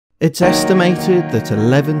It's estimated that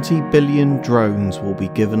 11 billion drones will be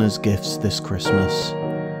given as gifts this Christmas.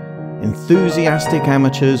 Enthusiastic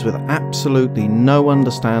amateurs with absolutely no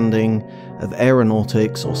understanding of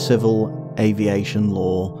aeronautics or civil aviation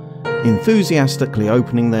law, enthusiastically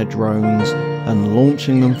opening their drones and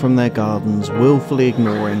launching them from their gardens, willfully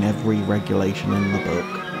ignoring every regulation in the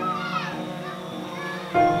book.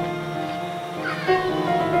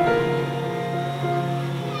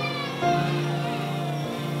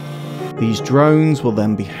 These drones will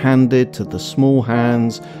then be handed to the small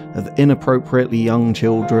hands of inappropriately young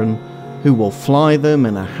children who will fly them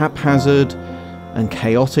in a haphazard and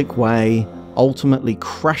chaotic way, ultimately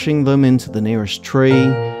crashing them into the nearest tree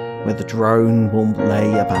where the drone will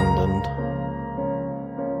lay abandoned.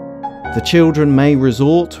 The children may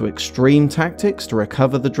resort to extreme tactics to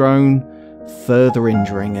recover the drone, further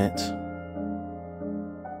injuring it.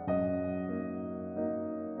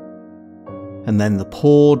 And then the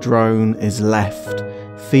poor drone is left,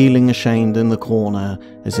 feeling ashamed in the corner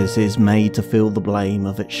as it is made to feel the blame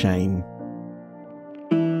of its shame.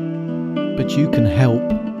 But you can help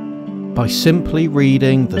by simply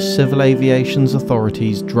reading the Civil Aviation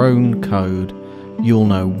Authorities drone code. You'll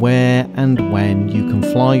know where and when you can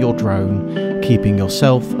fly your drone, keeping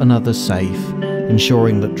yourself and others safe,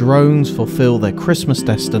 ensuring that drones fulfill their Christmas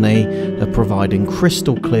destiny of providing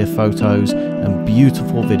crystal clear photos and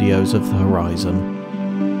beautiful videos of the horizon.